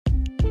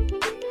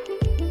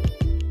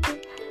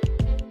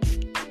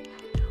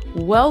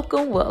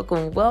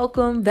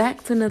Welcome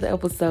back to another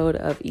episode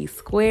of E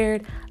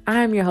Squared.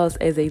 I'm your host,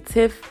 Eze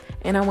Tiff,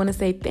 and I want to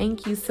say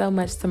thank you so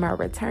much to my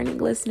returning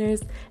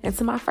listeners and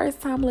to my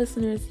first-time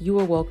listeners. You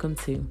are welcome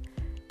too.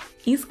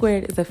 E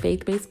Squared is a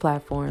faith-based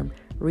platform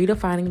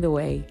redefining the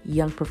way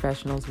young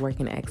professionals work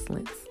in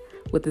excellence.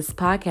 With this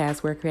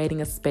podcast, we're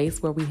creating a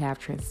space where we have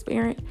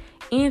transparent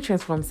and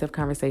transformative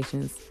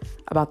conversations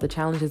about the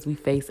challenges we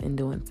face in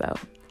doing so.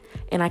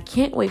 And I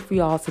can't wait for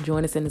y'all to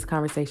join us in this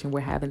conversation we're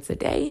having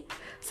today.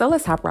 So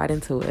let's hop right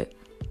into it.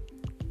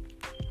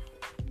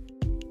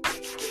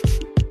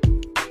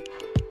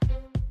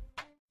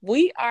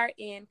 We are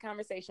in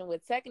conversation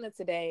with Tekna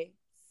today.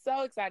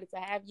 So excited to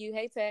have you.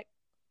 Hey, Tech.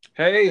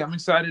 Hey, I'm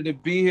excited to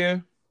be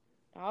here.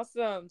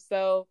 Awesome.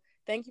 So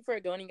thank you for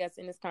joining us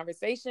in this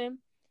conversation.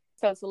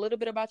 Tell us a little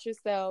bit about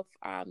yourself,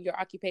 your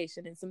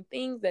occupation, and some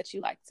things that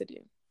you like to do.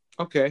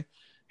 Okay.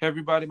 Hey,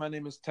 everybody. My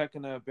name is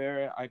Tekna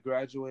Abera. I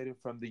graduated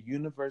from the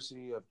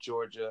University of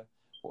Georgia.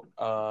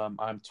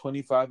 I'm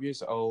 25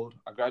 years old.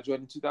 I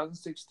graduated in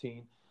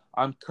 2016.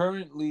 I'm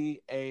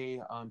currently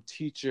a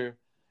teacher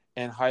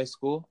in high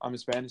school. I'm a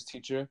Spanish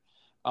teacher.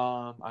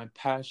 I'm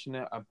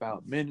passionate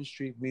about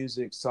ministry,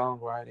 music,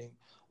 songwriting,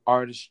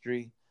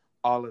 artistry,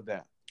 all of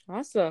that.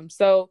 Awesome.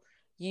 So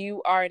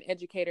you are an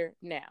educator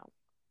now.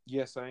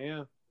 Yes, I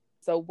am.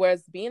 So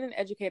was being an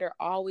educator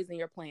always in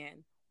your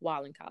plan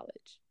while in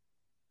college?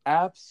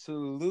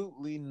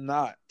 Absolutely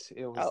not.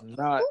 It was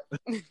not.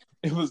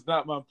 It was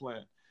not my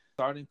plan.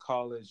 Starting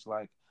college,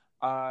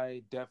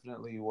 I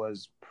definitely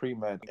was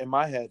pre-med. In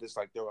my head, it's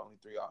like there were only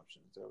three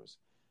options. There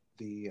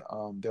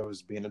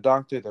was being a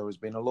doctor, there was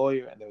being a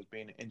lawyer, and there was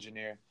being an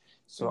engineer.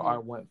 So I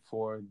went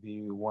for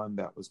the one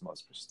that was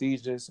most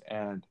prestigious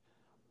and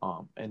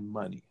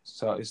money.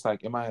 So it's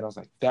like in my head, I was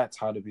like, that's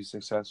how to be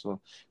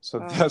successful. So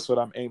that's what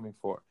I'm aiming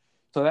for.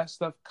 So that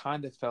stuff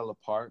kind of fell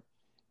apart.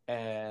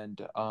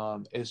 And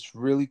it's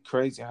really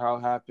crazy how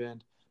it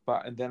happened.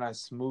 And then I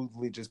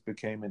smoothly just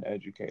became an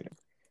educator.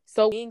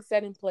 So being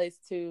set in place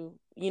to,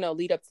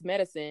 lead up to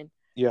medicine.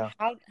 Yeah.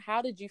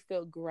 How did you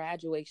feel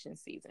graduation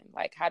season?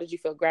 Like, how did you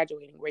feel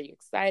graduating? Were you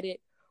excited?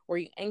 Were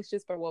you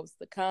anxious for what was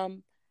to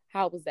come?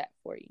 How was that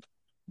for you?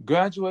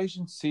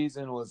 Graduation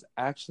season was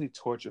actually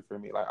torture for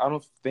me. Like, I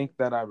don't think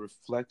that I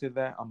reflected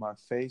that on my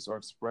face or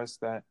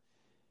expressed that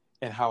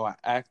in how I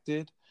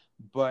acted.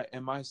 But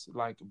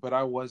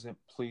I wasn't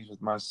pleased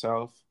with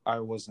myself. I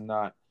was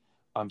not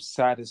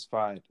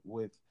satisfied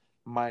with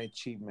my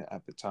achievement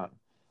at the time,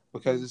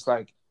 because it's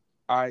like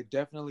I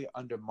definitely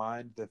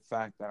undermined the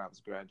fact that I was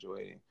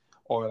graduating,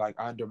 or I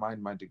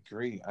undermined my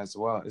degree as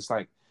well. It's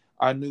like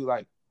I knew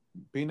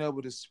being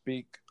able to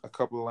speak a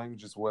couple of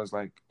languages was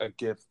like a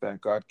gift that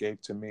God gave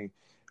to me,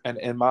 and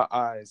in my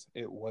eyes,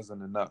 it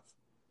wasn't enough.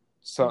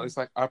 So it's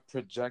like I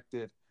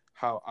projected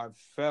how I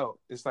felt.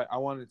 It's like I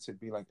wanted to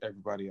be like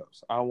everybody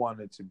else. I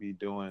wanted to be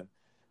doing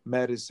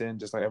medicine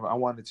just like I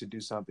wanted to do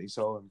something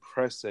so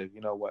impressive.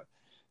 You know what?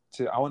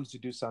 I wanted to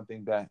do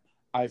something that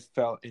I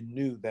felt and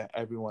knew that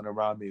everyone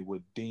around me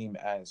would deem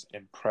as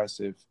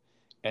impressive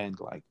and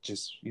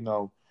just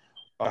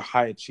a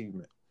high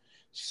achievement.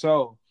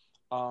 So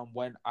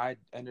when I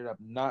ended up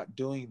not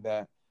doing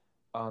that,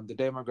 the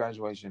day of my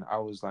graduation, I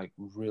was I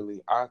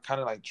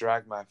kind of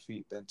dragged my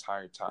feet the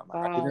entire time.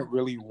 I didn't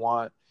really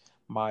want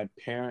my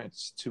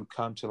parents to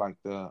come to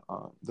the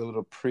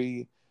little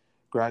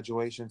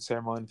pre-graduation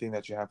ceremony thing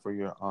that you have for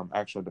your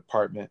actual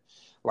department.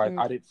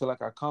 I didn't feel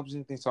like I accomplished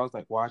anything, so I was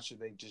like, why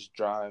should they just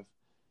drive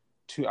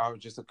 2 hours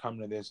just to come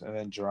to this and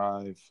then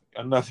drive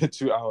another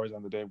 2 hours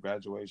on the day of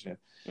graduation?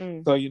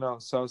 So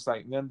so it's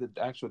like then the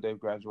actual day of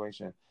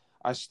graduation,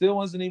 I still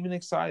wasn't even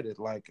excited.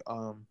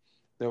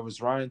 There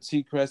was Ryan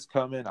Seacrest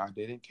coming. I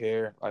didn't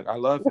care. I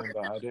love him,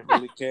 but I didn't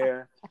really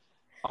care.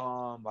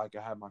 I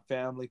had my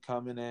family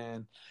coming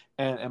in,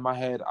 and in my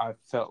head, I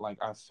felt like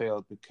I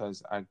failed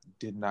because I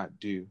did not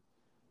do,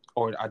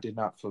 or I did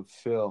not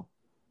fulfill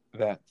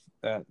that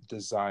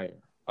desire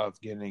of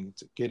getting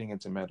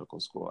into medical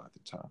school at the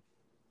time.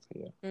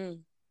 So, yeah.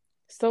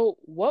 So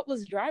what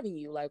was driving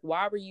you?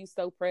 Why were you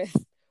so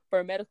pressed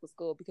for medical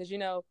school? Because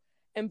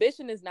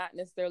ambition is not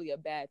necessarily a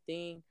bad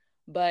thing,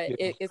 but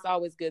it's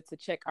always good to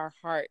check our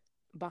heart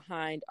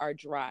behind our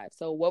drive.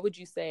 So what would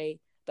you say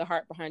the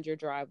heart behind your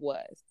drive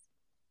was?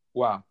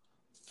 Wow.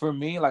 For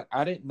me,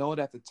 I didn't know it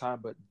at the time,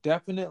 but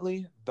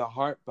definitely the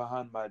heart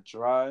behind my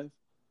drive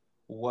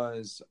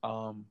was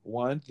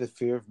one, the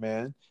fear of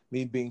man,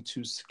 me being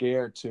too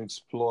scared to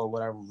explore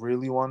what I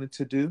really wanted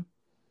to do,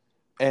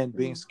 and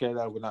being scared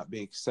that I would not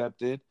be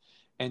accepted,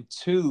 and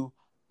two,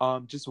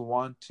 just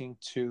wanting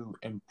to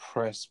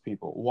impress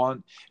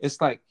people. It's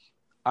like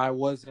I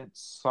wasn't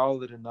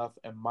solid enough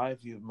in my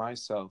view of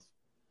myself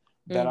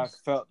that I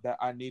felt that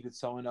I needed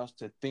someone else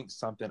to think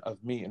something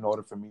of me in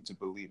order for me to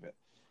believe it.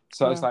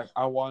 So it's like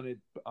I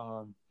wanted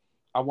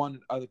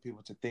other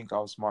people to think I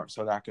was smart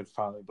so that I could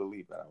finally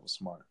believe that I was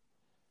smart.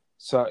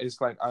 So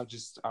it's like I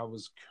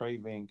was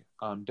craving,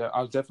 I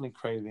was definitely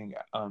craving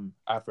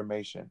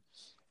affirmation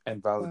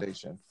and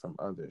validation from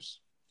others.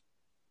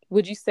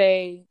 Would you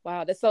say,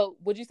 wow, that's so,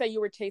 would you say you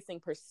were chasing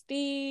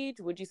prestige?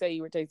 Would you say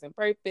you were chasing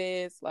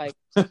purpose? Like,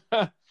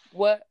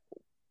 what?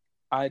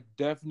 I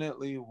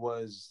definitely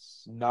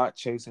was not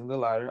chasing the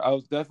latter. I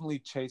was definitely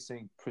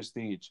chasing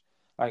prestige.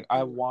 Like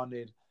I Mm,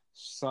 wanted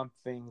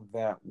something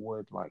that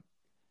would like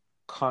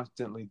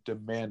constantly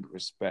demand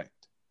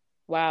respect.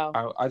 wow.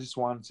 I just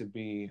wanted to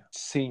be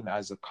seen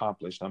as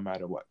accomplished no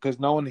matter what. Because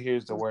no one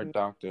hears the word Mhm.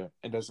 doctor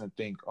and doesn't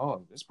think,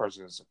 oh, this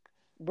person is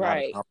not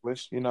Right.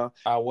 accomplished.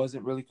 I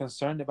wasn't really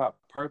concerned about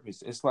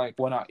purpose. It's like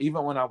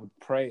even when I would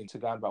pray to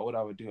God about what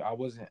I would do, I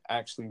wasn't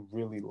actually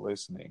really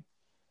listening.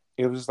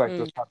 It was like Mm,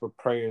 those type of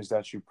prayers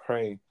that you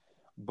pray,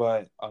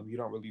 but you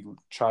don't really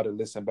try to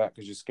listen back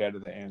because you're scared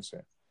of the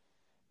answer,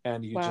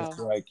 and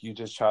wow. you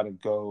just try to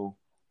go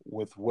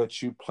with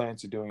what you plan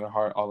to do in your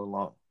heart all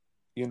along.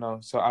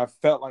 So I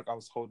felt like I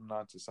was holding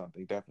on to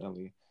something,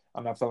 definitely,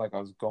 and I felt like I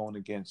was going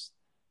against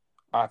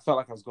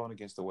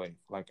the wave.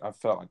 Like I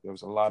felt like there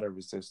was a lot of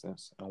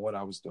resistance in what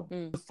I was doing.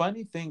 Mm, The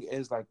funny thing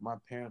is, like, my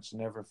parents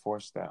never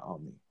forced that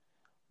on me.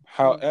 mm,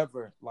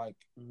 However, like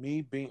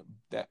me being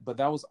that, but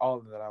that was all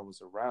that I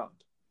was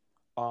around.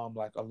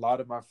 Like a lot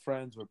of my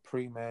friends were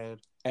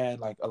pre-med, and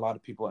like a lot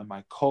of people in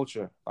my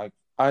culture, like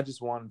I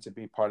just wanted to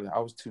be part of that. I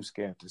was too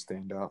scared to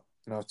stand out,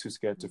 and I was too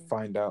scared to mm.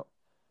 find out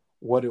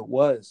what it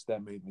was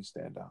that made me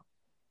stand out.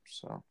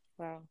 So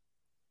Wow.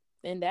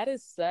 And that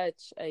is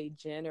such a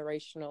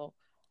generational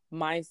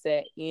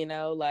mindset,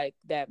 like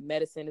that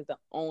medicine is the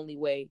only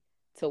way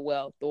to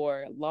wealth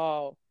or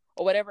law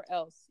or whatever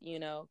else.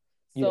 yeah,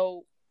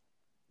 So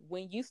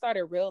when you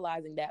started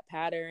realizing that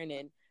pattern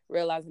and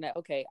realizing that,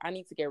 okay, I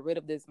need to get rid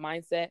of this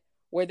mindset,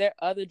 were there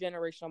other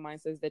generational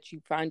mindsets that you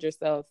find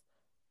yourself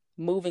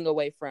moving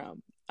away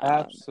from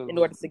in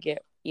order to absolutely.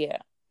 get, yeah.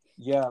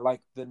 Yeah,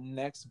 like the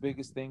next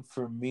biggest thing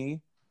for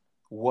me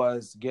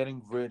was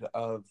getting rid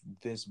of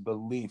this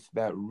belief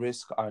that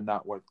risks are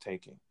not worth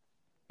taking.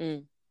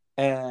 Mm,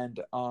 And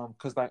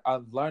because like I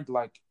learned,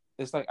 like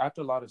it's like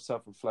after a lot of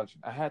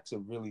self-reflection, I had to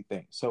really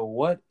think. So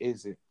what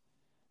is it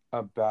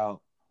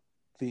about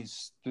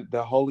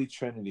the Holy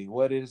Trinity?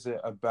 What is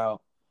it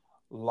about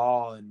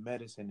law and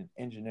medicine and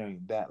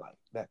engineering that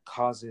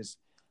causes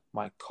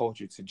my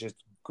culture to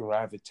just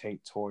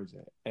gravitate towards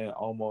it and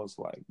almost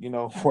like,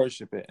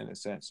 worship it in a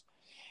sense?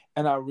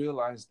 And I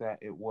realized that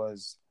it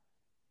was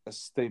a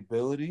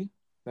stability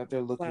that they're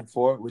wow. looking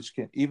for, which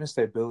can even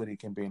stability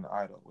can be an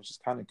idol, which is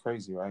kind of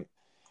crazy, right?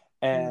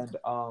 Mm, And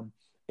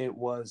it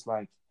was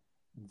like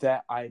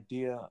that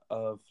idea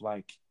of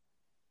like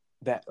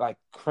that, like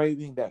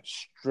craving that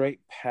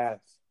straight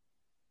path.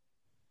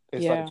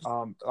 It's yeah.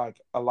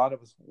 like a lot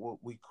of us,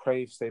 we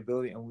crave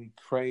stability and we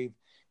crave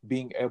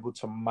being able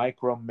to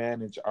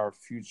micromanage our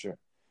future.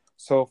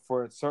 So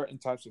for certain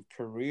types of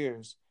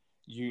careers,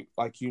 the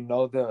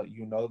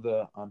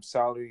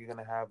salary you're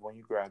gonna have when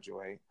you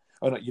graduate.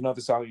 Oh no,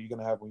 the salary you're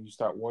gonna have when you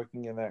start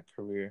working in that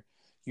career.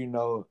 You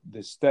know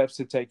the steps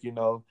to take.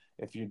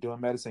 If you're doing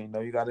medicine,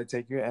 you got to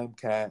take your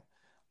MCAT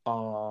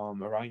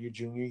around your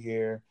junior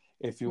year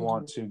if you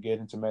want Hmm. to get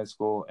into med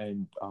school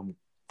and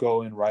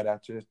go in right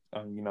after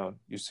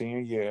your senior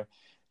year.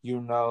 You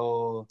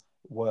know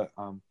what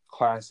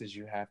classes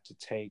you have to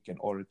take in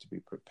order to be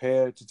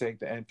prepared to take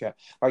the MCAT.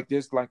 Like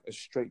there's like a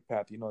straight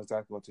path. You know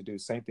exactly what to do.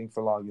 Same thing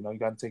for law. You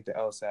got to take the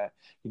LSAT.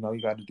 You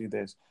got to do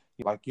this.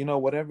 Like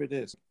whatever it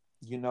is,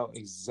 you know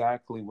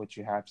exactly what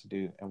you have to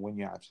do and when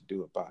you have to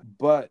do it by.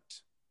 But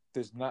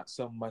there's not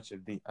so much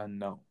of the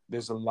unknown.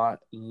 There's a lot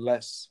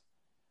less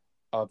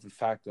of the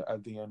factor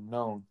of the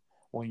unknown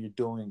when you're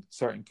doing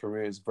certain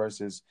careers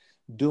versus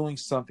doing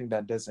something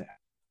that doesn't have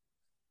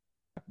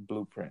a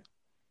blueprint.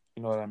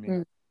 You know what I mean?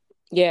 Mm.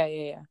 Yeah,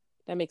 yeah, yeah.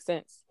 That makes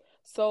sense.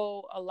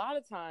 So a lot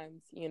of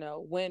times,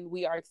 when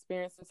we are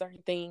experiencing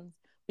certain things,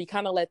 we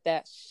kind of let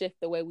that shift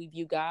the way we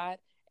view God.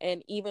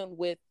 And even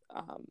with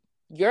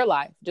your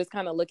life, just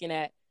kind of looking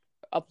at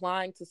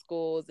applying to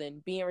schools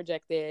and being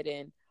rejected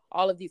and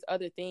all of these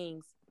other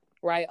things,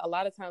 right? A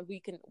lot of times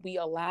we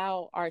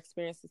allow our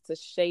experiences to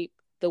shape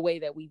the way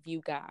that we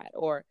view God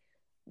or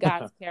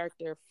God's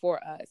character for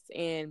us.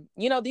 And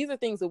these are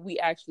things that we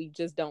actually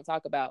just don't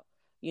talk about,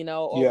 or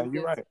Yeah, we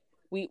you're just right.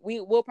 we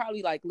will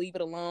probably like leave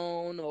it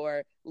alone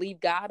or leave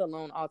God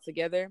alone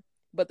altogether.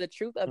 But the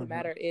truth of the Mm-hmm.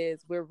 matter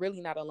is we're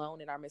really not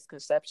alone in our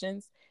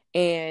misconceptions.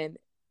 And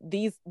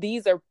these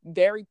are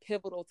very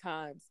pivotal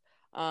times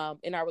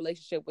in our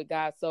relationship with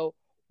God. So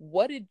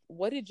what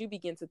did you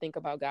begin to think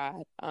about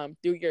God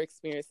through your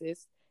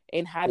experiences,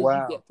 and how did you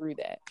Wow. get through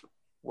that?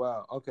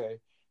 Wow. Okay.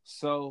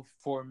 So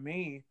for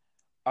me,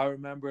 I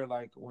remember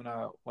like when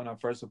I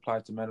first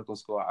applied to medical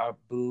school, I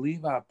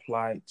believe I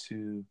applied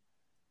to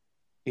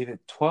either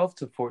 12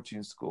 to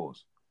 14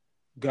 schools,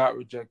 got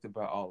rejected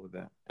by all of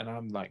them. And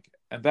I'm like,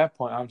 at that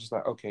point, I'm just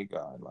like, okay,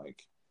 God,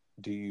 like,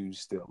 do you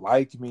still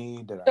like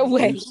me? Did I No do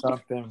way.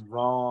 something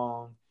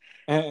wrong?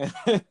 And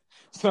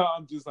so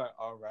I'm just like,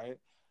 all right.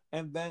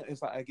 And then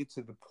it's like I get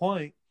to the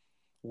point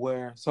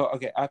where, so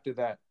okay, after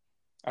that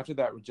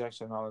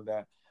rejection and all of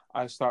that,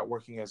 I start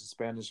working as a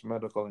Spanish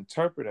medical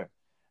interpreter.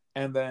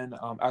 And then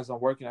as I'm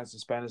working as a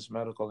Spanish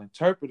medical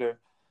interpreter,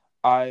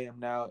 I am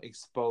now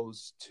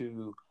exposed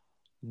to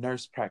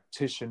nurse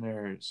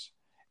practitioners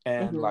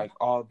and Mm-hmm. like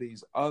all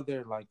these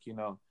other like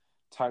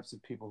types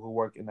of people who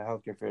work in the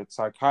healthcare field,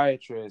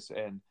 psychiatrists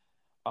and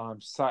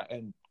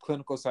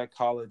clinical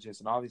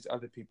psychologists and all these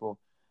other people,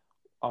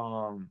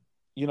 um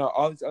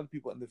all these other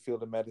people in the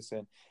field of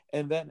medicine.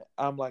 And then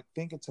I'm like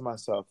thinking to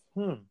myself,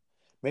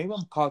 maybe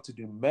I'm called to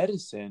do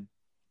medicine,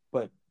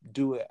 but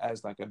do it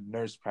as like a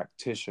nurse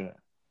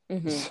practitioner.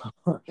 Mm-hmm.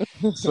 so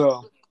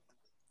so,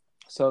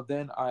 so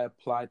then I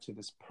applied to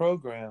this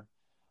program,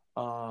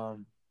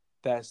 um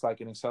that's like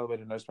an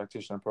accelerated nurse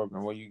practitioner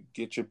program where you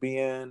get your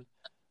BN.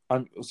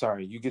 I'm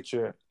sorry, you get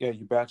your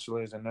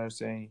bachelor's in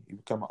nursing, you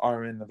become an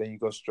RN, and then you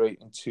go straight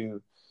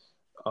into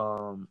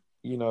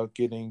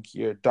getting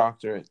your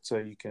doctorate so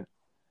you can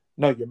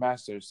no, your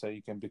master's so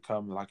you can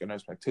become like a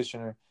nurse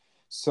practitioner.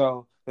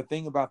 So the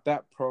thing about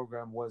that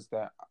program was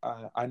that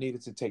I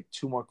needed to take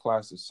two more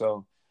classes.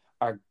 So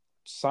I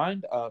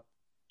signed up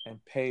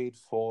and paid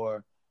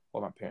for,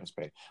 well, my parents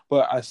paid,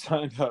 but I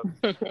signed up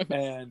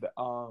and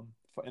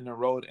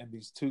enrolled in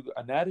these two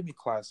anatomy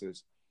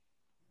classes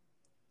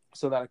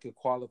so that I could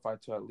qualify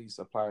to at least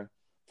apply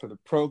for the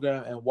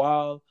program. And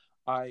while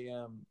I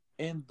am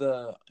in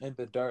the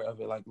dirt of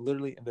it, like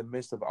literally in the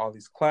midst of all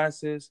these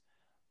classes,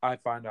 I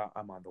find out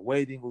I'm on the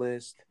waiting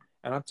list,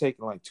 and I'm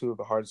taking like two of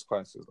the hardest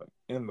classes like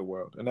in the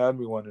world,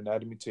 anatomy one,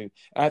 anatomy two,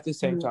 at the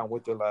same time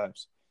with the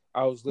labs.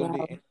 I was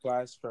literally Wow. in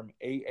class from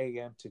 8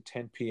 a.m. to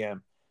 10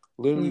 p.m.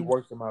 Literally Mm-hmm.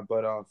 working my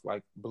butt off,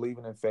 like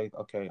believing in faith.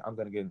 Okay, I'm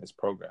gonna get in this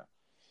program.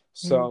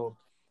 So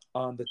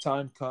the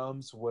time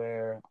comes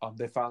where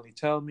they finally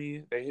tell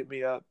me, they hit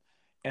me up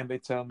and they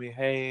tell me,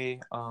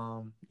 hey,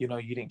 you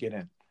didn't get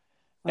in.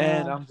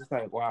 And Wow. I'm just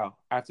like, wow,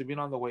 after being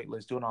on the wait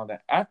list, doing all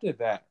that, after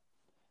that,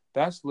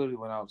 that's literally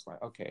when I was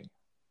like, okay.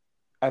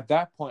 At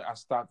that point, I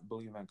stopped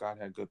believing that God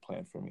had a good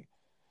plan for me.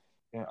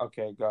 And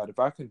okay, God, if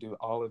I can do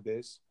all of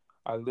this,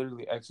 I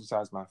literally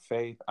exercise my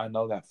faith. I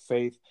know that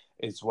faith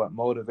is what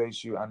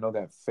motivates you. I know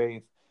that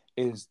faith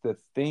is the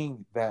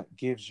thing that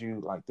gives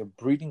you like the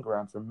breeding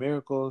ground for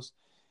miracles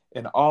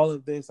and all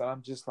of this. And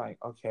I'm just like,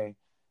 okay.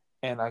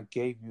 And I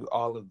gave you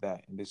all of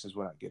that, and this is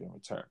what I get in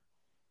return.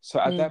 So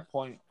at Mm-hmm. that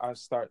point, I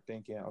start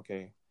thinking,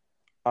 okay,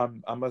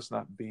 I must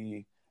not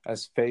be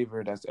as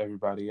favored as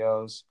everybody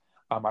else.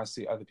 I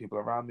see other people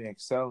around me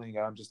excelling,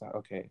 and I'm just like,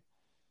 okay,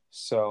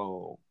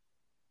 so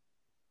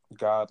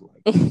God,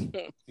 like,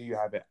 do you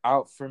have it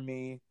out for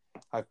me?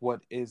 Like, what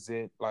is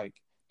it? Like,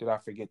 did I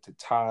forget to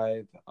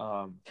tithe?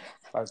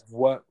 Like,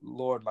 what,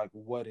 Lord, like,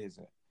 what is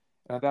it?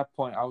 And at that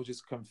point, I was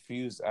just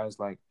confused as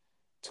like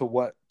to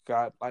what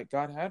God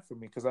had for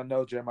me, because I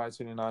know Jeremiah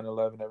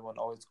 29:11. Everyone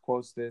always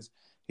quotes this.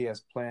 He has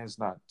plans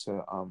not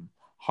to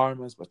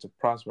harm us, but to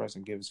prosper us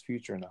and give us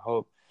future and a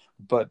hope.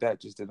 But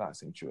that just did not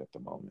seem true at the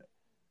moment.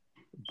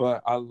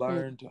 But I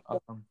learned,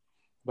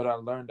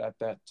 at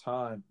that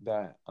time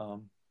that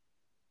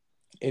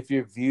if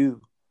your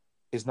view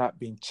is not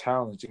being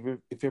challenged,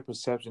 if your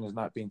perception is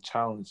not being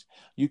challenged,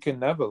 you can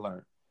never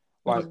learn.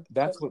 Like Mm-hmm.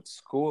 that's what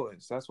school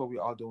is. That's what we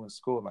all do in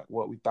school. Like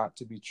what we thought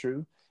to be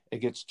true, it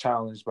gets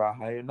challenged by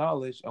higher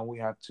knowledge, and we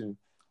have to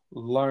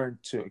learn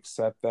to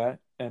accept that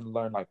and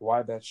learn like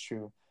why that's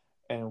true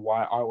and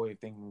why our way of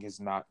thinking is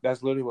not.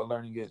 That's literally what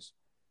learning is.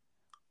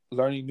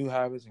 Learning new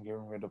habits and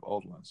getting rid of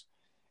old ones.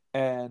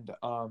 And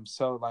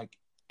so like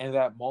in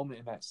that moment,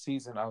 in that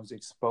season, I was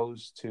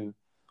exposed to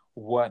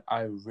what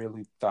I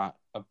really thought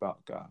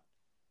about God.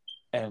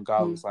 And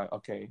God was like,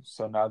 okay,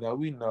 so now that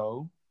we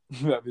know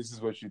that this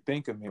is what you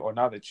think of me, or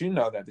now that you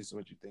know that this is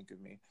what you think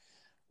of me,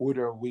 what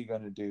are we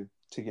going to do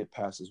to get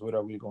past this? What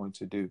are we going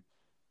to do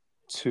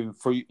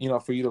for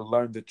you to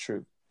learn the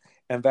truth?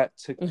 And that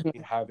took Mm-hmm.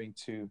 me having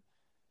to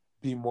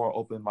be more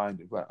open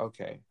minded. Like,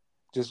 okay,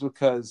 just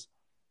because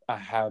I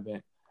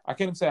can't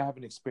even say I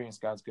haven't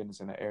experienced God's goodness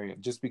in that area.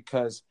 Just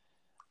because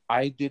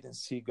I didn't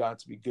see God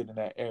to be good in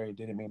that area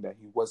didn't mean that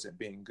He wasn't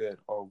being good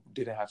or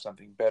didn't have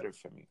something better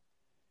for me.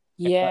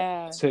 And that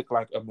Yeah. took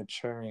like a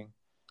maturation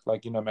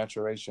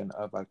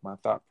of like my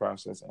thought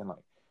process and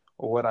like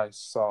what I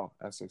saw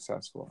as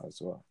successful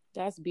as well.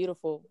 That's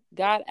beautiful.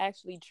 God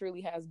actually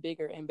truly has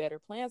bigger and better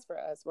plans for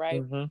us,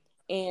 right?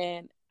 Mm-hmm.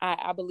 And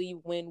I believe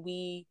when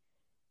we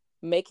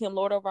make him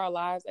Lord of our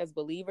lives as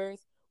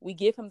believers, we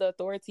give him the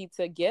authority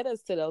to get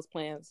us to those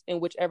plans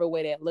in whichever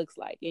way that looks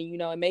like. And,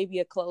 it may be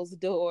a closed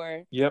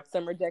door, Yep.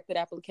 some rejected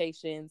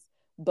applications,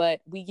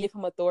 but we give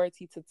him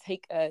authority to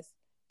take us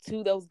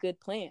to those good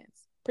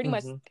plans, pretty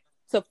much Mm-hmm.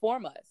 to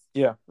form us,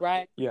 Yeah.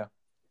 right? Yeah.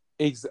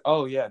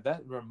 Oh yeah,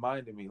 that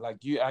reminded me.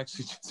 Like you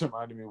actually just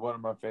reminded me of one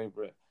of my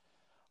favorite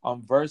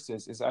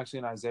verses. It's actually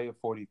in Isaiah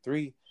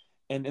 43,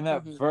 and in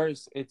that Mm-hmm.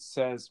 verse it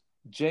says,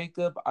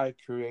 "Jacob I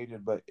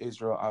created, but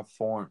Israel I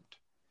formed."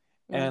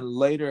 Mm-hmm. And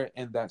later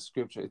in that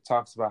scripture, it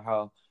talks about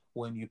how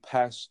when you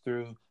pass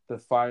through the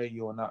fire,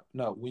 you will not.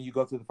 No, when you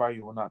go through the fire,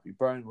 you will not be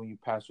burned. When you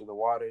pass through the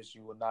waters,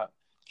 you will not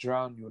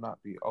drown. You will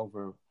not be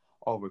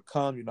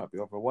overcome. You will not be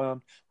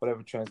overwhelmed.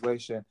 Whatever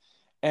translation.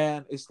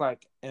 And it's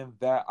like in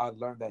that I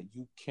learned that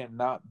you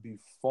cannot be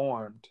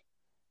formed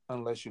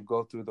unless you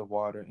go through the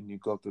water and you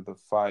go through the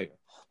fire.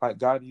 Like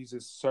God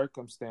uses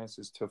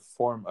circumstances to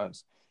form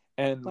us.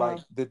 And like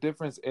Wow. the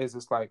difference is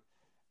it's like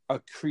a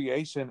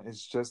creation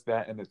is just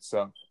that in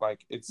itself.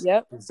 Like it's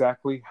Yep.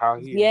 exactly how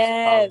he is,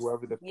 how Yes.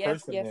 whoever the Yes.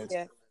 person Yes. is.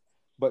 Yes.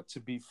 But to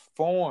be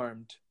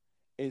formed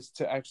is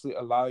to actually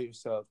allow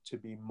yourself to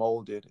be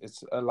molded. It's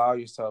to allow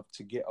yourself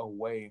to get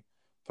away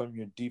from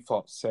your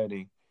default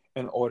setting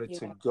in order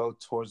to Yeah. go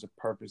towards the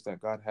purpose that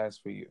God has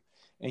for you.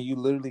 And you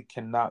literally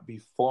cannot be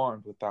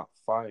formed without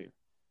fire.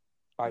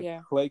 Like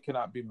Yeah. clay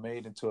cannot be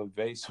made into a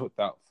vase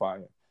without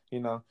fire, you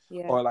know,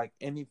 Yeah. or like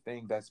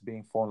anything that's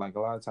being formed. Like a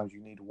lot of times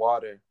you need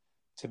water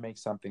to make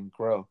something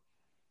grow.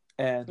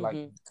 And like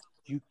Mm-hmm.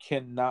 you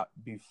cannot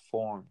be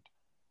formed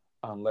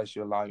unless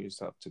you allow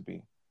yourself to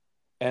be.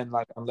 And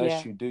like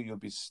unless Yeah. you do, you'll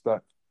be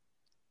stuck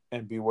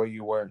and be where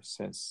you were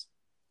since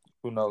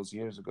who knows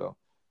years ago.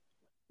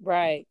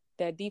 Right.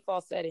 That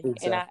default setting. And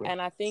I Exactly.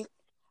 and I think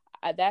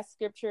that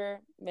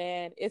scripture,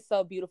 man, it's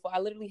so beautiful. I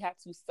literally had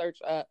to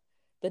search up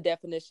the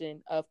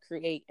definition of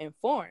create and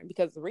form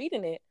because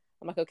reading it,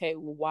 I'm like, okay,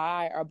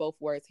 why are both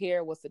words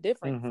here? What's the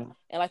difference? Mm-hmm.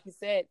 And like you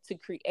said, to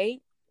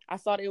create, I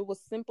thought it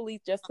was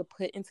simply just to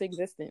put into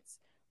existence,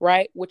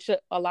 right? Which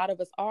a lot of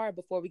us are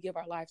before we give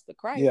our lives to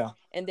Christ. Yeah,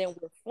 And then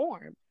we're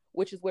formed,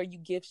 which is where you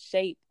give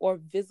shape or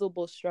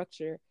visible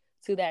structure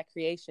to that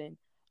creation.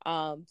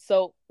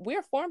 So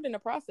we're formed in the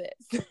process.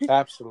 We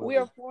are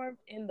absolutely. formed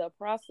in the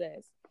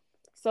process.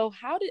 So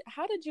how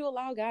did you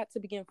allow God to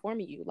begin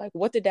forming you? Like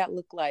what did that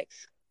look like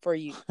for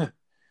you?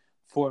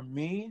 For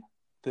me,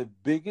 the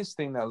biggest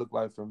thing that looked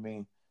like for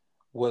me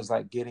was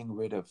like getting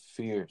rid of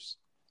fears.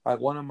 Like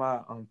one of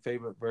my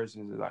favorite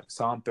verses is like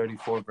Psalm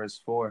 34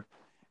 verse 4,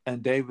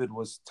 and David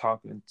was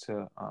talking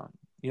to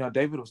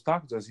David was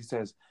talking to us. He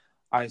says,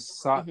 "I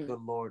sought Mm-hmm. the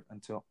Lord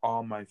until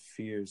all my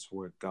fears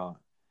were gone."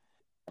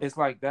 It's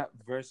like that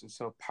verse is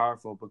so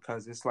powerful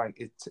because it's like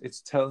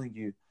it's telling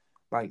you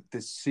like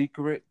the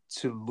secret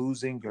to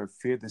losing your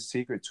fear, the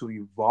secret to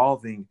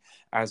evolving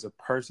as a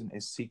person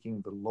is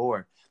seeking the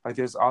Lord. Like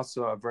there's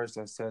also a verse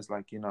that says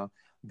like,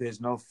 there's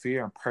no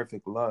fear in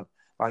perfect love.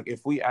 Like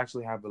if we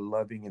actually have a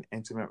loving and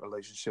intimate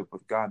relationship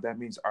with God, that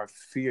means our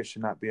fear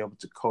should not be able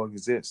to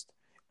coexist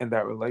in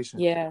that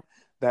relationship. Yeah.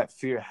 That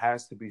fear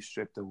has to be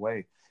stripped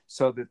away.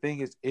 So the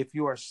thing is, if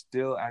you are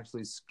still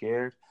actually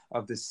scared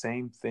of the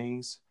same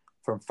things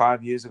from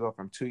 5 years ago,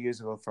 from 2 years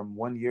ago, from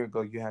 1 year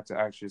ago, you have to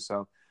ask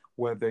yourself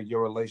whether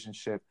your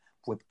relationship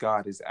with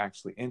God is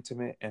actually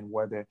intimate and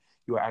whether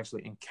you are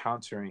actually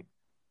encountering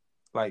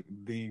like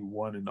the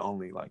one and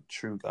only, like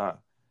true God.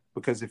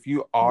 Because if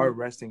you are Mm-hmm.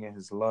 resting in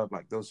his love,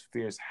 like those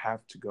fears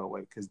have to go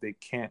away because they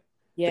can't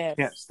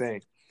Yes.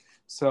 stay.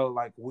 So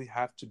like we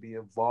have to be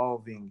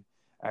evolving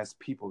as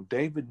people.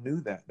 David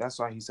knew that. That's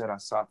why he said, I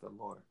sought the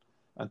Lord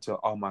until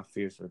all my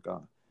fears were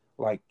gone.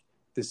 Like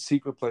the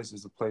secret place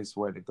is the place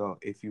where to go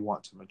if you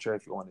want to mature,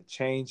 if you want to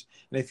change,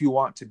 and if you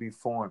want to be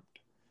formed.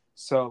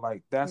 So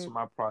like that's Mm. what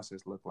my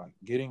process looked like.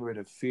 Getting rid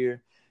of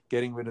fear,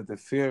 getting rid of the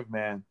fear of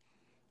man,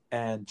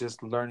 and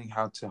just learning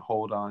how to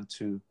hold on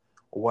to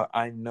what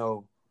I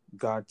know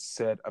God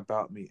said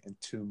about me and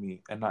to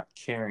me, and not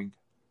caring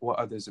what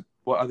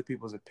other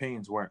people's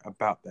opinions were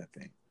about that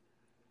thing.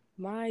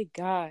 My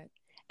God.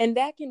 And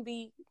that can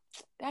be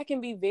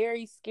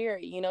very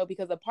scary,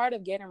 because a part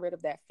of getting rid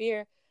of that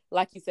fear,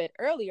 like you said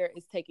earlier,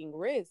 is taking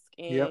risk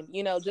Yep.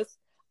 and, just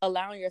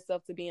allowing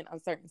yourself to be in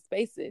uncertain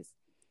spaces.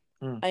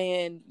 Mm.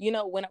 And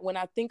when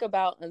I think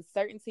about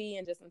uncertainty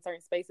and just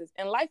uncertain spaces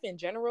and life in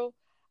general,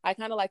 I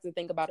kind of like to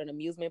think about an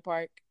amusement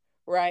park,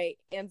 right?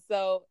 And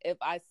so if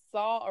I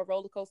saw a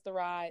roller coaster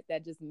ride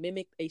that just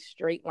mimicked a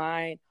straight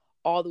line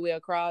all the way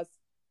across,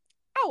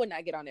 I would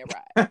not get on that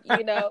ride.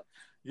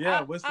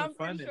 Yeah. What's the I'm pretty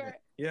fun in sure,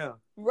 it? Yeah.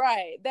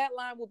 right, that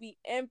line will be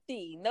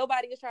empty.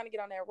 Nobody is trying to get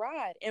on that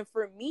ride. And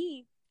for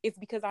me, it's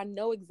because I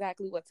know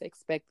exactly what to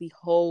expect the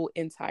whole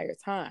entire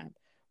time,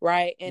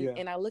 right? And Yeah.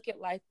 and I look at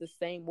life the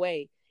same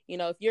way.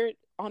 If you're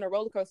on a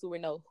roller coaster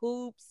with no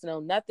hoops, no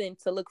nothing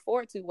to look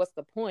forward to, what's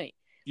the point,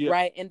 Yep.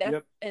 right? And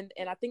that's Yep.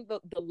 and I think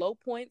the low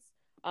points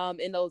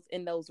in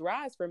those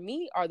rides for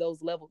me are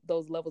those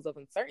levels of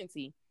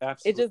uncertainty.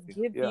 It just Absolutely.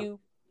 gives Yeah. you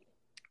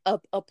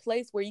a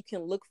place where you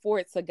can look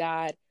forward to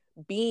God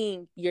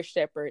being your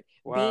shepherd,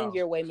 being Wow.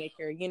 your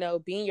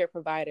waymaker, being your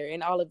provider,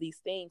 and all of these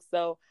things.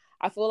 So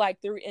I feel like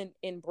through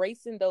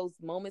embracing those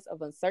moments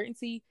of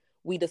uncertainty,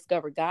 we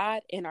discover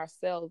God and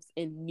ourselves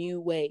in new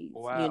ways.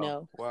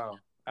 Wow. Wow.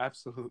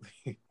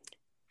 Absolutely.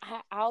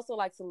 I also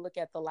like to look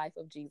at the life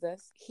of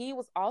Jesus. He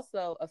was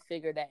also a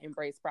figure that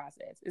embraced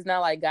process. It's not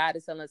like God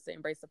is telling us to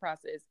embrace the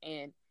process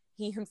and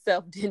he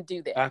himself didn't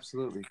do that.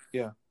 Absolutely.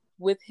 Yeah.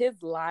 With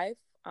his life,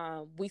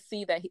 we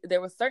see that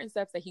there were certain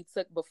steps that he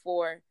took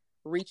before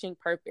reaching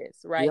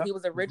purpose, right? Yeah. He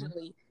was Hmm.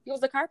 originally, he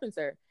was a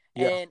carpenter.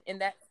 Yeah. And in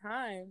that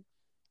time,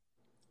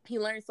 he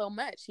learned so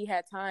much. He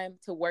had time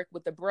to work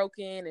with the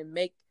broken and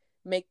make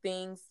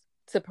things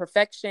to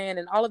perfection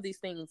and all of these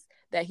things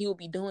that he would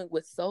be doing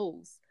with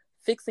souls,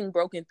 fixing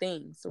broken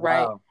things,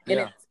 right? Wow. And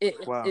Yeah.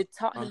 it Wow. it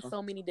taught him Uh-huh.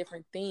 so many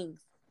different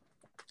things.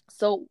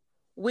 So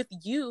with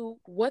you,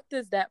 what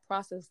does that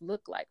process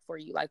look like for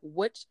you? Like,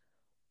 which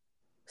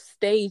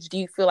stage do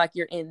you feel like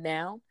you're in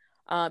now?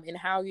 And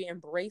how are you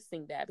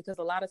embracing that? Because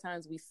a lot of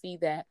times we see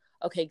that,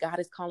 okay, God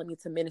is calling me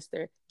to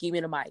minister. Give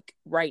me the mic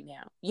right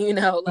now.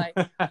 Like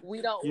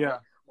we don't Yeah.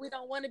 we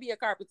don't want to be a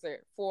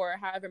carpenter for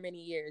however many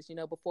years,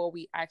 before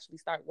we actually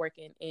start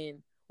working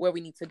in where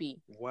we need to be.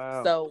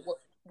 Wow. So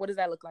what does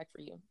that look like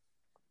for you?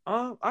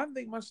 I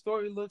think my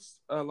story looks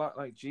a lot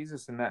like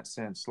Jesus in that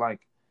sense.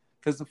 Like,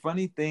 because the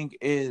funny thing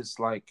is,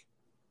 like,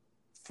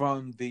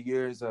 from the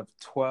years of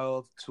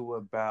 12 to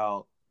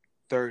about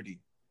 30,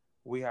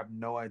 we have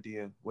no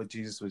idea what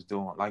Jesus was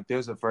doing. Like,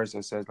 there's a verse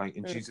that says, like,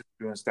 in Jesus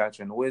doing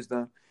stature and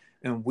wisdom,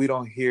 and we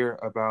don't hear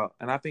about.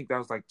 And I think that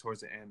was like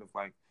towards the end of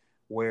like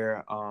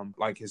where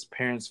like his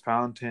parents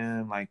found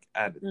him like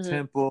at the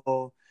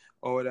temple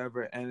or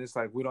whatever, and it's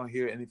like we don't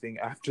hear anything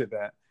after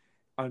that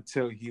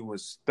until he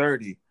was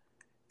 30.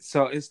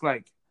 So it's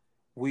like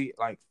we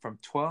like from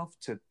 12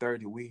 to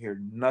 30, we hear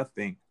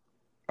nothing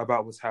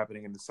about what's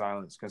happening in the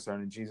silence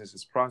concerning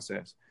Jesus's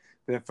process.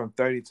 Then from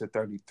 30 to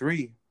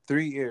 33,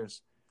 3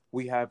 years,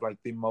 we have like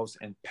the most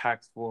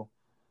impactful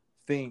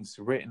things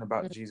written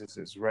about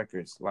Jesus's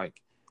records,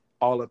 like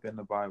all up in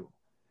the Bible.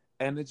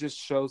 And it just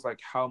shows like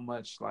how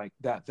much like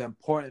that the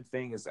important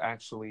thing is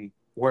actually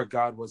where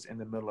God was in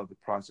the middle of the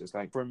process.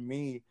 Like for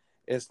me,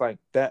 it's like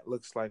that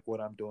looks like what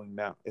I'm doing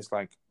now. It's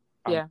like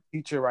I'm a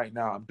teacher right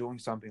now. I'm doing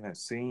something that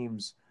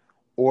seems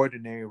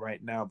ordinary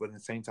right now, but at the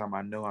same time,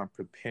 I know I'm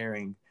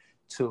preparing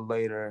to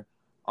later,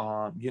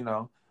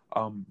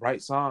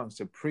 write songs,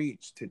 to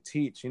preach, to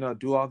teach,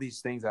 do all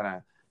these things that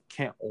I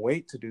can't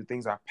wait to do,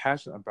 things I'm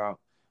passionate about.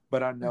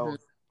 But I know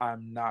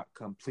I'm not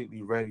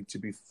completely ready to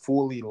be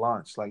fully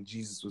launched like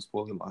Jesus was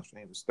fully launched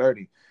when he was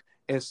 30.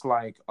 It's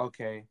like,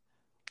 okay,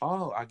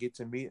 I get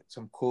to meet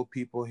some cool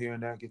people here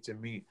and there. I get to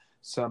meet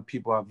some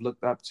people I've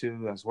looked up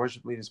to as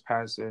worship leaders,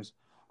 pastors,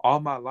 all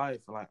my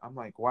life. Like, I'm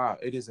like, wow,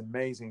 it is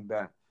amazing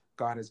that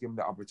God has given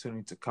me the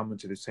opportunity to come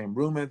into the same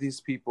room as these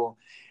people.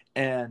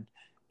 And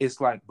it's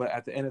like, but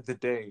at the end of the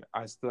day,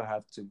 I still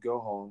have to go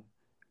home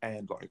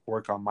and like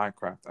work on my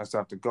craft. I still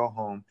have to go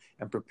home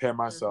and prepare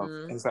myself.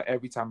 And it's like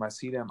every time I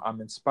see them,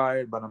 I'm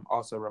inspired, but I'm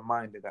also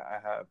reminded that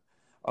I have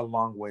a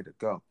long way to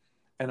go.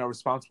 And a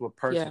responsible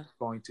person is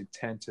going to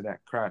tend to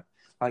that craft.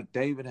 Like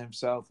David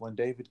himself, when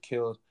David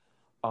killed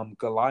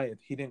Goliath,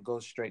 he didn't go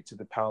straight to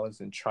the palace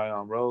and try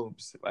on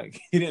robes.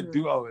 Like he didn't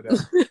do all of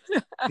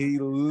that. He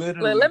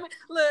literally let me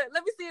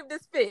see if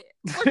this fit.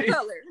 What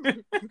color?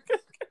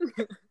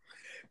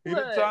 He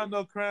didn't try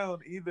no crown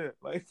either.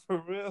 Like for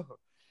real.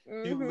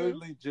 He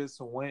literally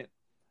just went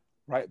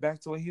right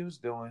back to what he was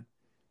doing.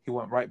 He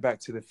went right back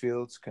to the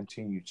fields,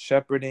 continued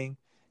shepherding,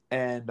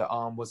 and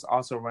was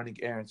also running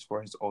errands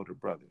for his older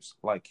brothers.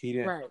 Like he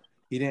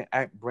didn't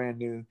act brand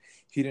new.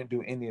 He didn't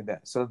do any of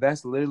that. So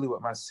that's literally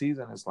what my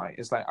season is like.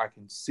 It's like I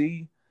can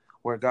see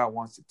where God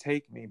wants to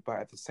take me, but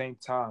at the same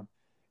time,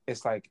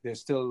 it's like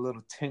there's still a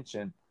little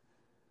tension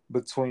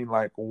between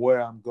like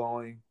where I'm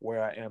going,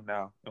 where I am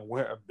now, and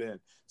where I've been.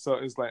 So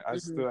it's like I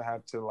still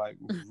have to like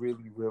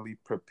really, really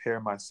prepare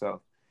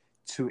myself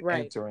to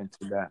enter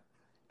into that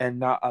and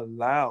not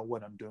allow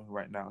what I'm doing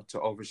right now to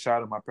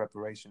overshadow my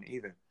preparation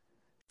either.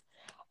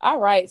 All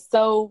right.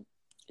 So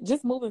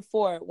just moving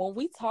forward, when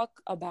we talk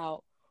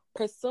about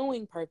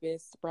pursuing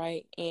purpose,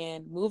 right,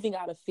 and moving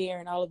out of fear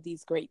and all of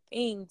these great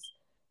things,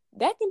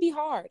 that can be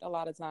hard a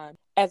lot of times.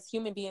 As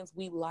human beings,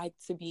 we like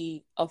to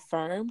be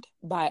affirmed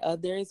by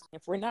others.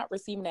 If we're not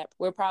receiving that,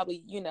 we're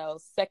probably,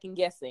 second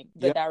guessing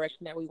the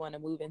direction that we want to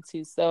move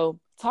into. So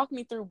talk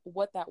me through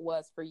what that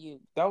was for you.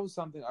 That was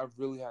something I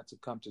really had to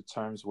come to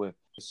terms with.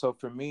 So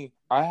for me,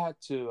 I had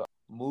to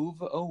move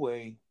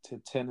away to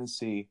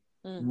Tennessee,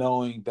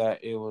 knowing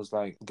that it was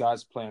like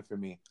God's plan for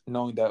me,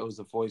 knowing that it was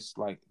a voice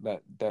like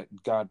that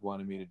God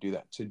wanted me to do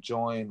that, to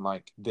join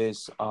like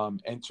this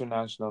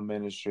international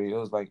ministry. It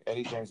was like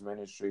Eddie James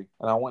Ministry,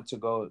 and I went to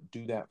go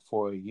do that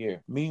for a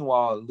year.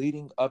 Meanwhile,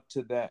 leading up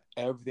to that,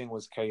 everything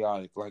was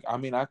chaotic. Like, I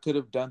mean, I could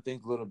have done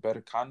things a little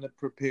better, kind of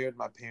prepared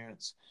my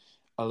parents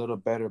a little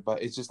better,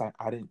 but it's just like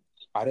I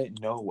didn't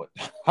know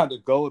how to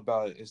go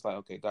about it. It's like,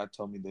 okay, God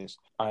told me this.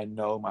 I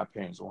know my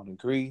parents won't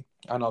agree.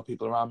 I know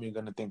people around me are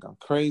going to think I'm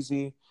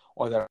crazy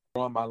or that I'm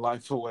throwing my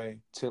life away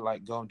to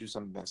like go and do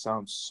something that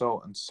sounds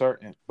so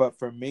uncertain. But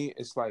for me,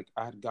 it's like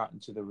I had gotten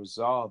to the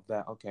resolve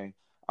that, okay,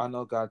 I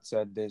know God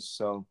said this,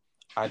 so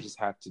I just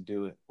have to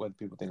do it, whether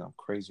people think I'm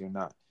crazy or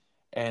not.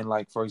 And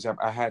like, for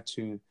example, I had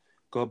to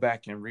go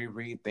back and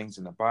reread things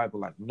in the Bible,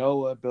 like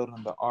Noah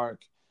building the ark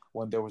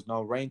when there was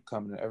no rain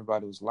coming and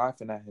everybody was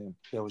laughing at him.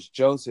 There was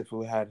Joseph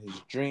who had his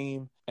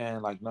dream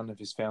and like none of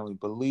his family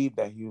believed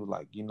that he would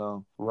like,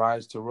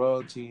 rise to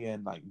royalty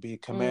and like be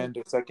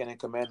commander, second in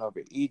command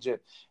over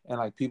Egypt. And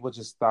like people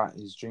just thought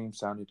his dream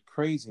sounded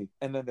crazy.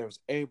 And then there was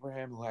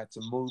Abraham who had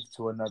to move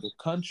to another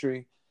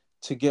country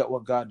to get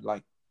what God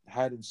like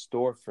had in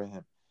store for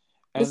him.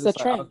 And it's a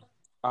trend.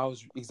 I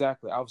was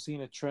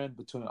seeing a trend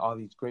between all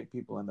these great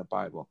people in the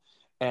Bible.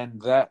 And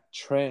that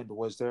trend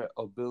was their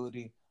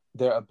ability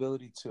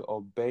to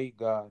obey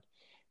God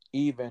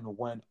even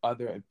when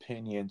other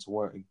opinions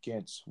were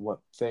against what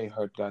they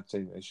heard God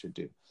say they should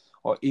do,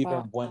 or even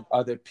Wow. when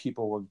other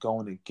people were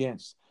going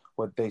against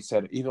what they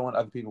said, even when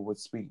other people would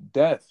speak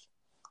death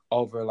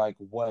over like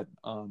what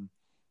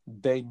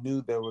they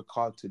knew they were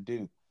called to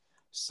do.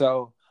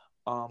 So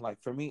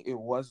like for me it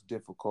was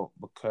difficult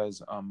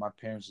because my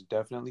parents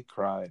definitely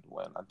cried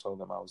when I told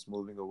them I was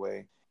moving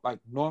away. Like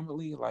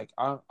normally, like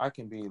I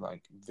can be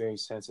like very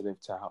sensitive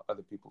to how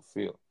other people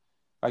feel.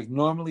 Like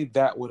normally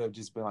that would have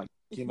just been like,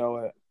 you know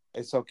what,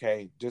 it's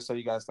okay, just so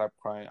you guys stop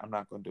crying, I'm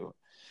not gonna do it.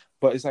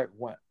 But it's like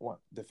when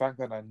the fact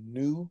that I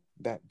knew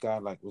that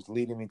God like was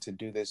leading me to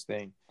do this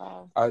thing,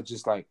 Wow. I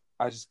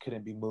just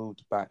couldn't be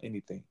moved by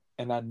anything.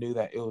 And I knew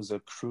that it was a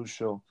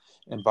crucial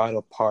and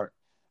vital part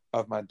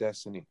of my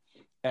destiny.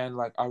 And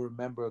like I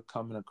remember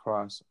coming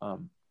across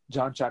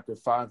John chapter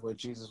 5 where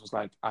Jesus was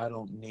like, I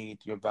don't need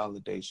your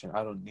validation.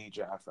 I don't need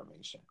your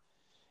affirmation.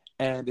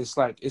 And it's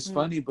like it's Mm.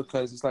 funny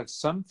because it's like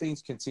some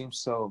things can seem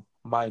so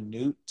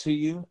minute to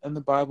you in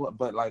the Bible,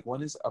 but like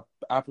when it's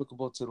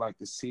applicable to like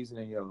the season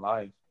in your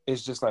life,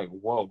 it's just like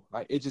whoa,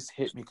 like it just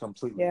hit me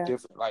completely Yeah.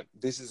 different. Like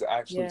this is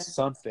actually Yeah.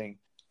 something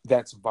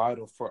that's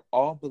vital for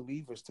all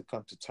believers to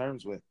come to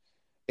terms with.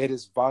 It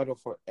is vital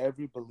for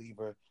every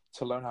believer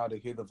to learn how to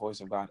hear the voice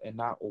of God and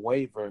not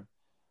waver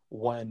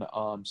when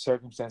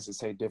circumstances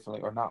say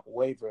differently, or not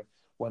waver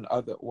when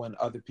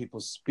other people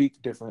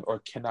speak differently or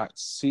cannot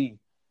see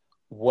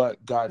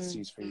what God Mm.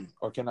 sees for you,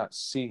 or cannot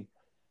see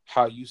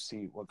how you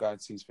see what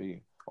God sees for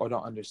you, or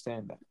don't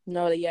understand that.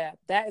 No, yeah,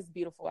 that is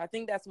beautiful. I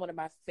think that's one of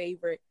my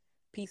favorite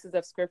pieces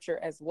of scripture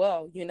as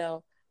well.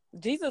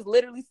 Jesus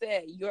literally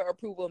said, "Your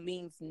approval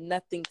means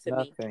nothing to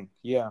me." Nothing.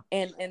 Yeah,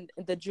 And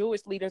the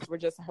Jewish leaders were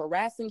just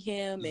harassing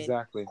him and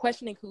exactly.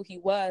 questioning who he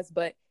was,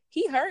 but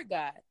he heard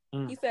God.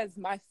 Mm. He says,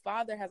 "My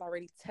Father has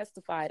already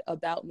testified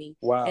about me,"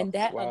 Wow. and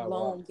that Wow. Wow.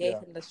 alone gave Yeah.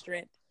 him the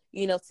strength,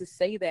 to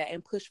say that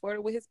and push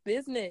forward with his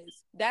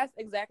business. That's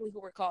exactly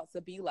who we're called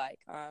to be like.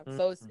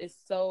 So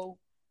Mm.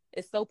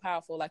 it's so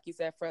powerful, like you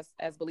said, for us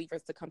as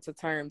believers to come to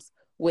terms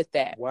with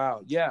that.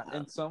 Wow. Yeah. Um,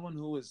 And someone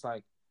who is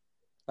like,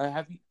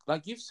 have you,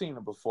 like, you've seen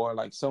it before,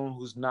 like someone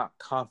who's not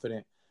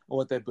confident in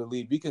what they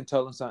believe. You can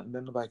tell them something,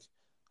 then they're like,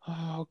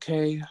 oh,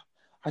 okay,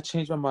 I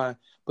changed my mind.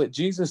 But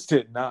Jesus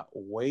did not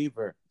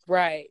waver.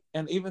 right.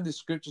 And even the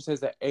scripture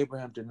says that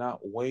Abraham did not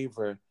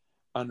waver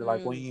under,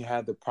 like, when Mm, he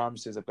had the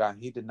promises of God,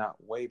 he did not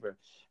waver.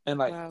 And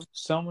like wow.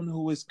 someone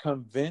who is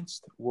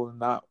convinced will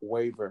not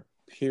waver,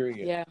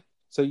 period. Yeah.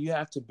 So you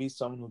have to be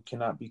someone who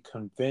cannot be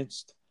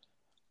convinced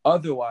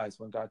otherwise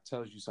when God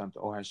tells you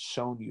something or has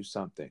shown you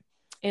something.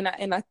 And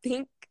I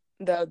think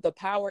the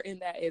power in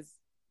that is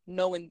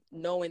knowing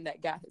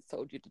that God has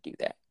told you to do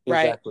that,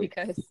 right? Exactly.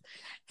 Because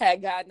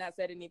had God not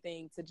said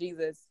anything to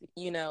Jesus,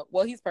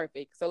 well, he's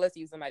perfect, so let's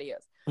use somebody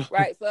else,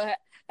 right? So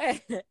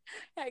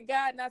had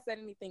God not said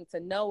anything to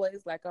Noah,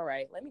 it's like, all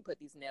right, let me put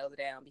these nails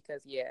down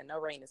because yeah, no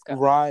rain is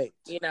coming. Right.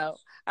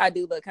 I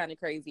do look kind of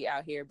crazy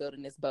out here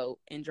building this boat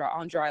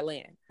on dry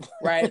land,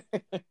 right?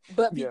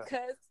 But Yeah.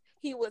 because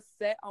he was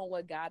set on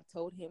what God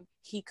told him,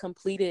 he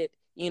completed,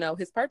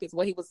 his purpose,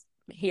 what he was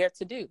here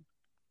to do.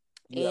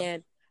 Yeah.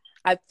 And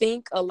I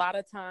think a lot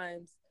of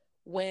times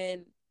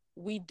when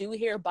we do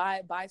hear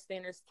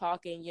bystanders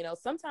talking,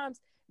 sometimes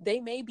they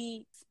may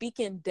be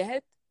speaking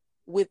death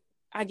with,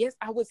 I guess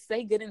I would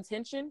say, good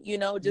intention,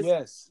 just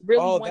Yes.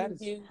 really Oh, that wanting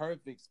is you.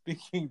 perfect.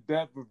 Speaking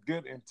depth with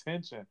good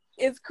intention.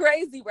 It's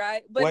crazy,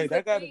 right? But Wait,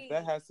 the that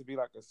thing, has to be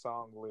like a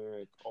song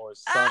lyric or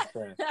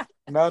something.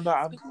 No, no,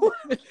 I'm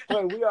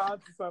wait, we are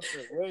onto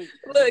something. Wait.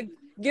 look,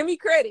 give me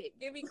credit.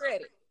 Give me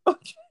credit.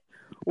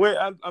 Wait,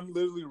 I'm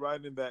literally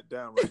writing that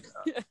down right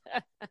now.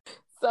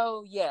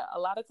 So yeah, a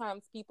lot of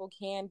times people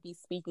can be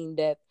speaking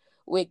death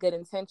with good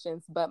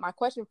intentions. But my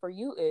question for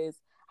you is,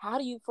 how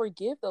do you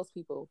forgive those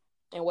people?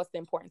 And what's the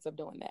importance of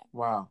doing that?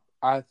 Wow.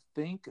 I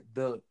think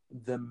the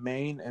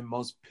main and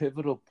most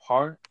pivotal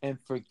part in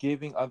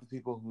forgiving other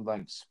people who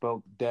like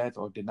spoke death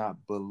or did not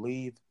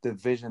believe the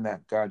vision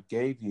that God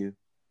gave you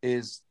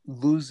is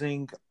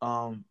losing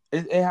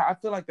I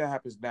feel like that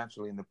happens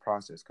naturally in the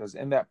process, because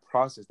in that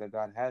process that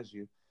God has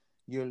you,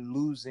 you're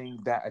losing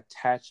that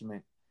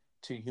attachment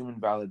to human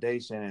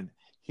validation and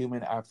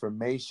human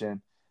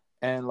affirmation.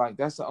 And like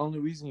that's the only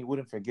reason you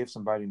wouldn't forgive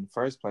somebody in the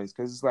first place,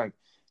 because it's like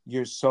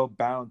you're so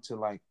bound to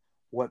like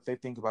what they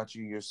think about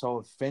you. You're so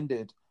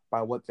offended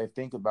by what they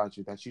think about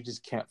you that you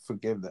just can't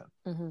forgive them.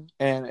 Mm-hmm.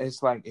 And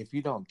it's like, if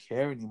you don't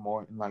care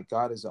anymore, and like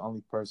God is the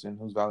only person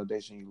whose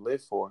validation you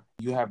live for,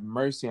 you have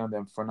mercy on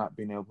them for not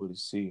being able to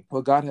see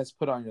what God has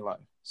put on your life.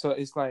 So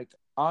it's like,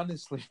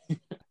 honestly,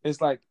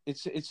 it's like, it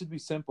should be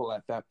simple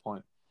at that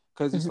point.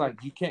 Because it's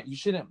Mm-hmm. like, you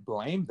shouldn't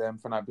blame them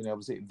for not being able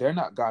to see. They're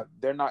not God.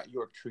 They're not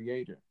your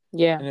creator.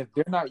 Yeah. And if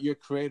they're not your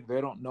creator,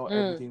 they don't know Mm,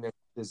 everything they're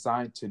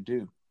designed to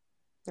do.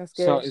 that's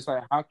So good. it's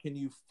like, how can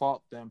you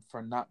fault them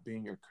for not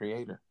being your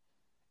creator?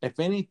 If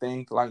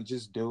anything, like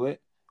just do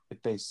it.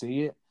 If they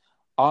see it,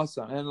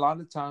 awesome. And a lot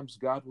of times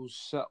God will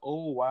shut.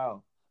 Oh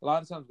wow! A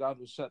lot of times God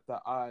will shut the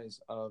eyes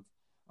of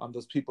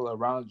those people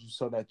around you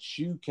so that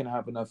you can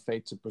have enough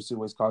faith to pursue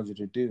what it's called you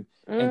to do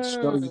and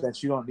show you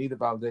that you don't need the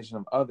validation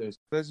of others.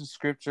 There's a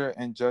scripture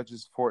in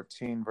Judges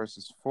 14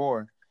 verses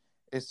 4.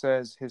 It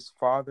says, his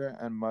father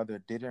and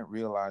mother didn't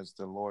realize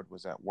the Lord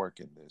was at work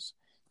in this,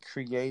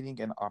 creating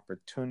an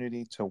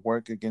opportunity to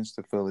work against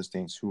the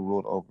Philistines who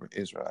ruled over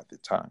Israel at the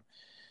time.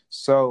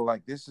 So,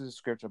 like, this is a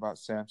scripture about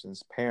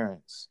Samson's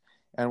parents.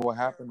 And what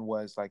happened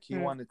was, like, he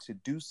wanted to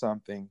do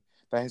something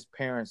that his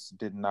parents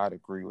did not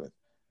agree with.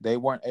 They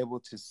weren't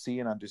able to see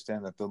and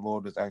understand that the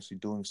Lord was actually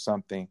doing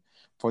something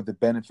for the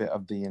benefit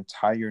of the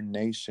entire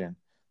nation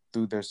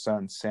through their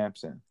son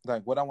Samson.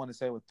 Like, what I want to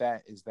say with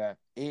that is that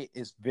it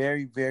is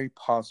very, very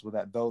possible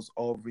that those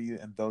over you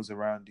and those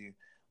around you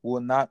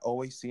will not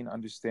always see and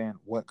understand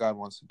what God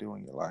wants to do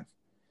in your life.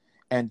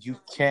 And you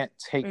can't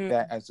take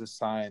that as a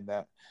sign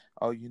that,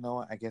 oh, you know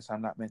what, I guess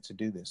I'm not meant to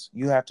do this.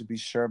 You have to be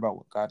sure about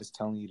what God is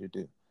telling you to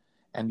do.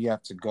 And you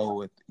have to go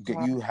with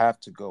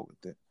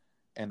it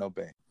and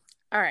obey.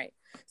 All right.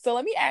 So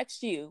let me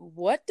ask you,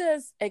 what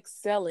does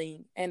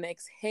excelling and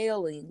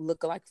exhaling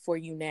look like for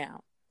you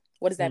now?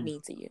 What does that mean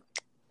to you?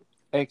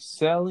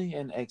 Excelling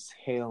and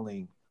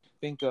exhaling.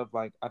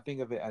 I think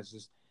of it as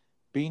just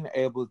being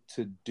able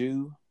to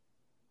do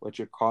what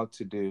you're called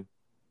to do,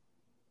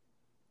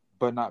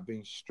 but not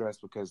being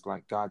stressed because,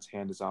 like, God's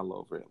hand is all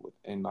over it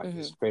and like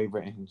his favor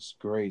and his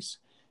grace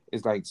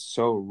is like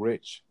so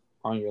rich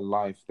on your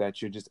life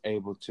that you're just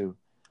able to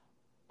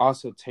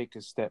also take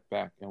a step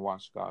back and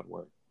watch God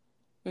work.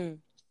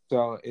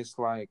 So it's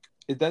like,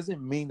 it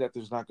doesn't mean that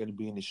there's not going to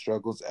be any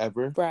struggles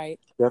ever. Right.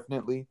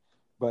 Definitely.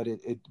 But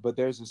but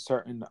there's a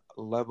certain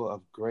level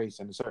of grace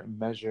and a certain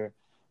measure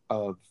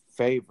of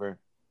favor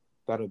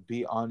that'll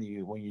be on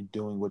you when you're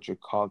doing what you're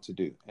called to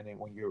do. And then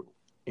when you're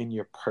in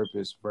your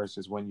purpose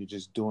versus when you're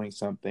just doing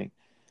something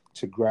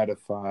to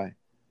gratify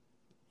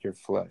your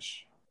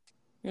flesh.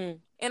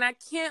 And I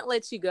can't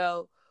let you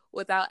go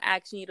without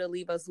asking you to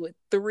leave us with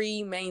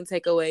 3 main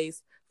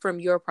takeaways from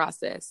your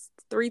process.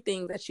 3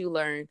 things that you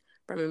learned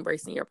from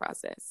embracing your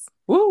process.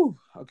 Woo!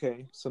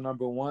 Okay. So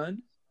number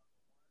 1,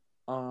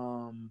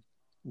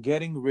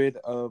 getting rid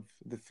of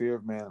the fear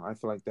of man. I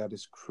feel like that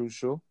is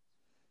crucial.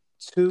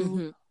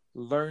 2,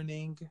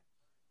 learning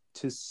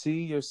to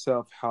see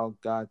yourself how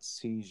God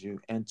sees you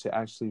and to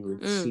actually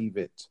receive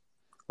it.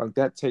 Like,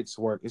 that takes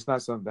work. It's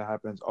not something that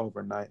happens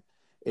overnight.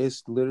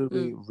 It's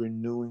literally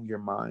renewing your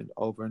mind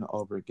over and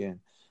over again,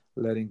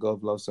 letting go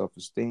of low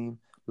self-esteem,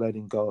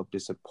 letting go of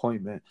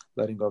disappointment,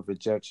 letting go of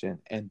rejection,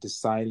 and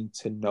deciding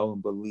to know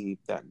and believe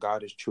that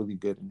God is truly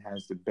good and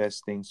has the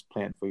best things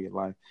planned for your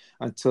life.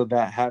 Until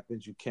that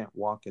happens, you can't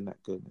walk in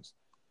that goodness.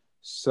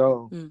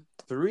 So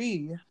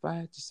 3, if I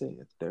had to say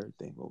a third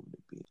thing, what would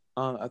it be?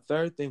 A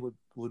third thing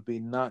would be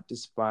not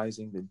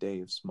despising the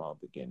day of small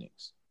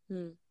beginnings.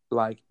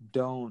 Like,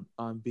 don't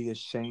be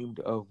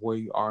ashamed of where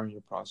you are in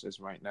your process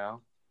right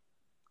now.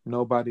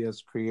 Nobody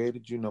else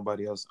created you.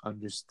 Nobody else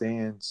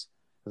understands.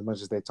 As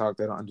much as they talk,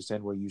 they don't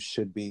understand where you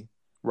should be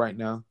right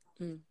now.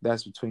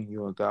 That's between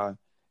you and God.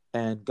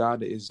 And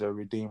God is a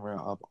redeemer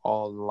of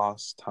all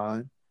lost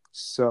time.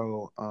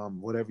 So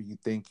whatever you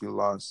think you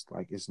lost,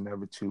 like, it's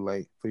never too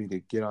late for you to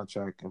get on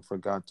track and for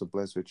God to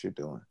bless what you're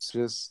doing.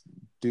 Just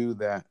do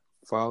that.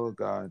 Follow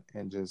God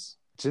and just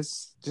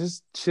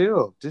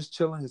chill. Just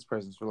chill in his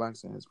presence.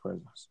 Relax in his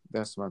presence.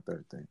 That's my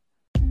third thing.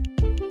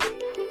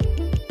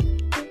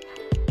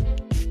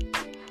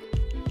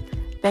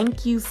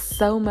 Thank you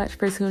so much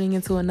for tuning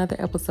into another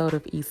episode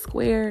of E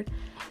Squared.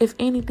 If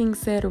anything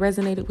said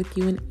resonated with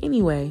you in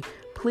any way,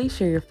 please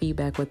share your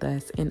feedback with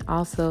us and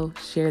also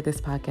share this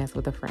podcast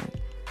with a friend.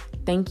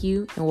 Thank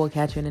you, and we'll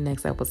catch you in the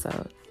next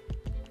episode.